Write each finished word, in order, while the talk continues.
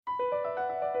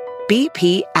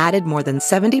BP added more than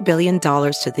 $70 billion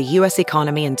to the U.S.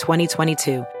 economy in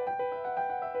 2022.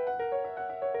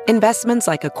 Investments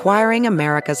like acquiring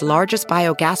America's largest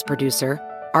biogas producer,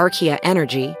 Archaea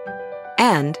Energy,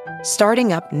 and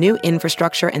starting up new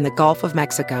infrastructure in the Gulf of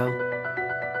Mexico.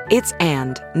 It's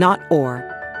and, not or.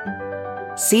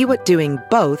 See what doing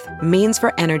both means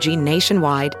for energy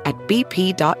nationwide at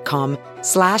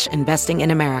bp.com/investing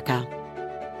in America.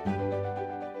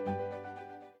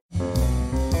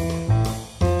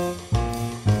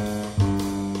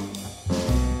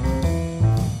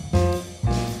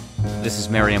 This is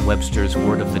Merriam-Webster's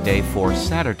Word of the Day for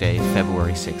Saturday,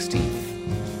 February 16th.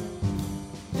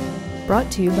 Brought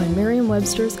to you by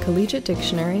Merriam-Webster's Collegiate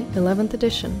Dictionary, 11th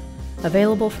edition.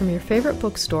 Available from your favorite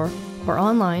bookstore or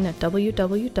online at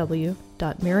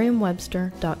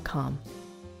www.merriam-webster.com.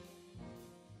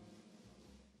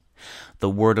 The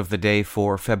word of the day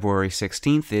for February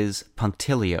 16th is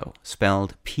punctilio,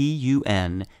 spelled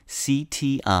Punctilio.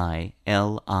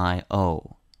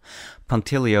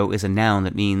 Punctilio is a noun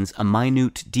that means a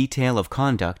minute detail of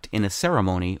conduct in a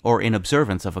ceremony or in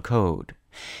observance of a code.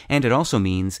 And it also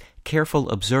means careful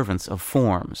observance of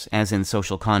forms, as in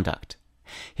social conduct.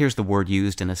 Here's the word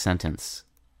used in a sentence.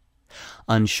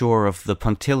 Unsure of the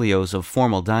punctilios of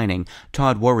formal dining,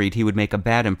 Todd worried he would make a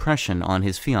bad impression on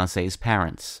his fiancée's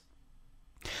parents.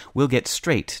 We'll get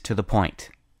straight to the point.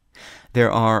 There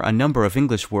are a number of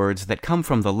English words that come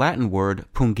from the Latin word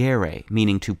pungere,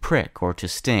 meaning to prick or to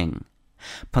sting.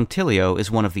 Punctilio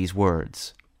is one of these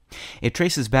words. It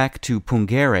traces back to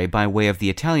pungere by way of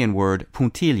the Italian word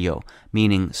puntiglio,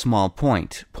 meaning small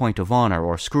point, point of honor,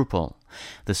 or scruple,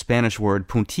 the Spanish word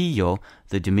puntillo,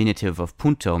 the diminutive of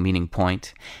punto, meaning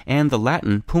point, and the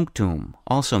Latin punctum,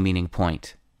 also meaning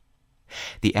point.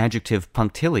 The adjective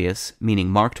punctilious, meaning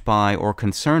marked by or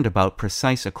concerned about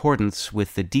precise accordance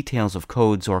with the details of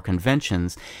codes or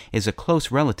conventions, is a close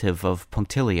relative of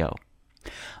punctilio.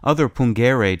 Other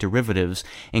pungere derivatives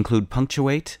include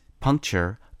punctuate,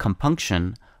 puncture,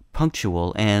 compunction,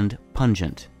 punctual, and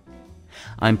pungent.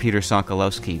 I'm Peter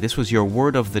Sokolowski. This was your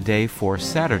Word of the Day for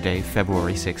Saturday,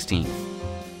 February 16th.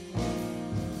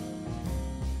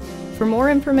 For more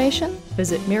information,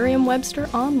 visit Merriam-Webster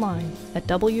online at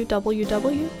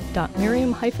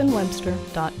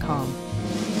www.merriam-webster.com.